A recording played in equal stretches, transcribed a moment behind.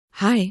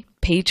Hi,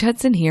 Paige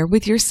Hudson here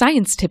with your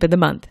science tip of the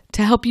month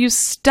to help you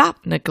stop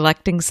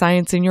neglecting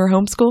science in your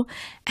homeschool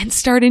and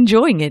start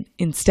enjoying it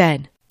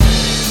instead.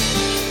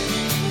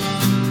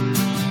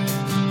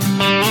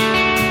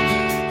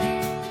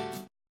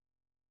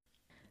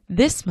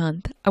 This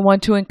month, I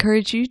want to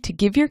encourage you to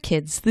give your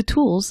kids the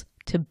tools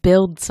to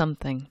build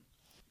something.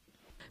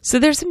 So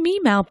there's a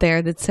meme out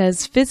there that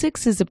says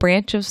physics is a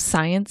branch of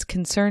science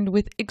concerned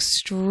with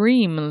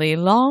extremely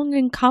long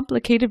and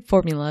complicated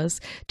formulas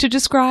to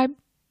describe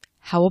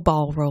how a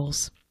ball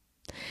rolls.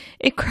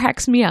 It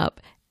cracks me up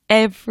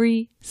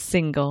every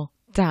single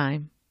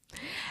time.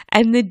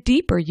 And the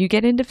deeper you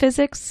get into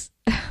physics,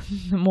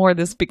 the more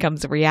this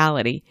becomes a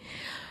reality.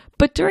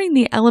 But during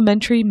the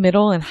elementary,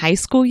 middle, and high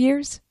school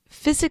years,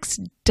 physics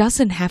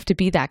doesn't have to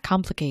be that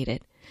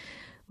complicated.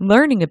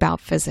 Learning about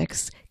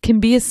physics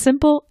can be as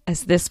simple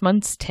as this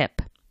month's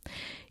tip.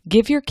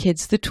 Give your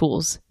kids the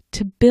tools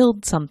to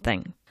build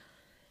something.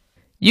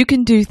 You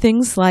can do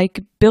things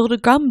like build a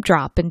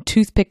gumdrop and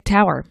toothpick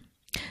tower,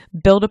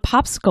 build a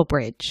popsicle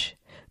bridge,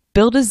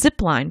 build a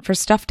zip line for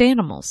stuffed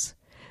animals,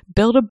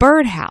 build a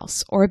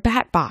birdhouse or a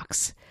bat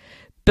box,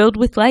 build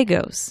with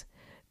Legos,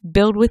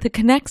 build with a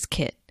K'NEX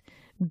kit,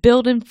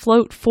 build and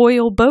float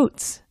foil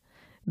boats,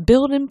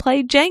 build and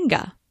play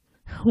Jenga.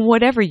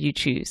 Whatever you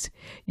choose,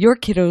 your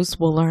kiddos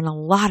will learn a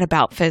lot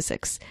about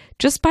physics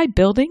just by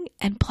building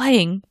and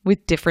playing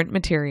with different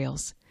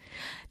materials.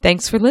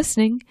 Thanks for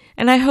listening,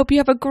 and I hope you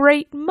have a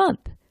great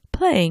month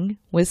playing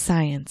with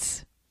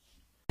science.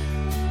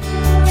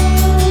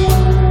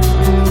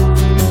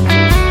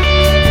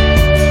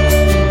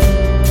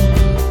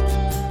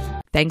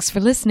 Thanks for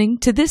listening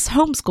to this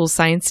Homeschool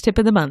Science Tip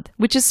of the Month,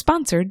 which is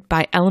sponsored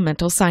by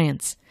Elemental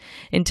Science.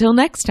 Until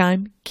next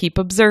time, keep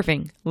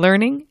observing,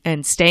 learning,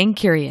 and staying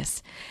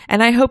curious.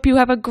 And I hope you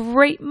have a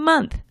great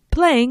month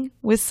playing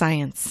with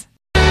science.